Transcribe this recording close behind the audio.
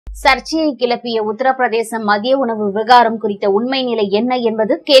சர்ச்சையை கிளப்பிய உத்தரப்பிரதேச மதிய உணவு விவகாரம் குறித்த உண்மை நிலை என்ன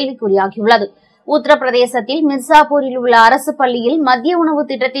என்பது கேள்விக்குறியாகியுள்ளது. உத்தரப்பிரதேசத்தில் மிர்சாப்பூரில் உள்ள அரசு பள்ளியில் மதிய உணவு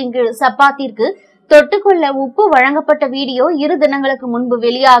திட்டத்தின் கீழ் சப்பாத்திற்கு தொட்டுக்கொள்ள உப்பு வழங்கப்பட்ட வீடியோ 2 தினங்களுக்கு முன்பு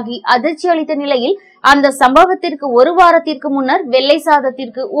வெளியாகி அதிர்ச்சி அளித்த நிலையில் அந்த சம்பவத்திற்கு 1 வாரத்திற்கு முன்னர் வெள்ளை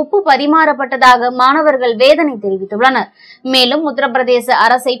சாதத்திற்கு உப்பு பரிமாறப்பட்டதாக மாணவர்கள் வேதனை தெரிவித்துள்ளனர். மேலும் உத்தரப்பிரதேச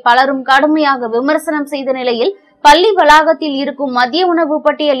அரசை பலரும் கடுமையாக விமர்சனம் செய்த நிலையில் பள்ளி வளாகத்தில் இருக்கும் மதிய உணவு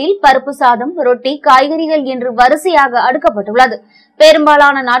பட்டியலில் பருப்பு சாதம், ரொட்டி, காய்கறிகள் என்று வரிசையாக அடுக்கப்பட்டுள்ளது.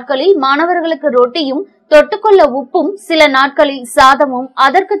 பெரும்பாலான நாட்களில் மாணவர்களுக்கு ரொட்டியும் தொட்டுக்கொள்ள உப்பும், சில நாட்களில் சாதமும்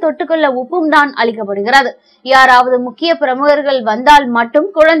அதற்கு தொட்டுக்கொள்ள உப்பும் தான் அளிக்கப்படுகிறது. யாராவது முக்கிய பிரமுகர்கள் வந்தால் மட்டும்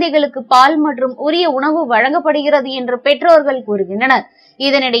குழந்தைகளுக்கு பால் மற்றும் உரிய உணவு வழங்கப்படுகிறது என்று பெற்றோர்கள் கூறுகின்றனர்.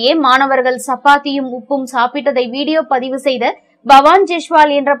 இதனிடையே மாணவர்கள் சப்பாத்தியும் உப்பும் சாப்பிட்டதை வீடியோ பதிவு செய்த பவான்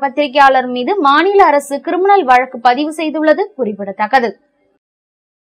ஜெஸ்வால் என்ற பத்திரிகையாளர் மீது மாநில அரசு கிரிமினல் வழக்கு பதிவு செய்துள்ளது குறிப்பிடத்தக்கது.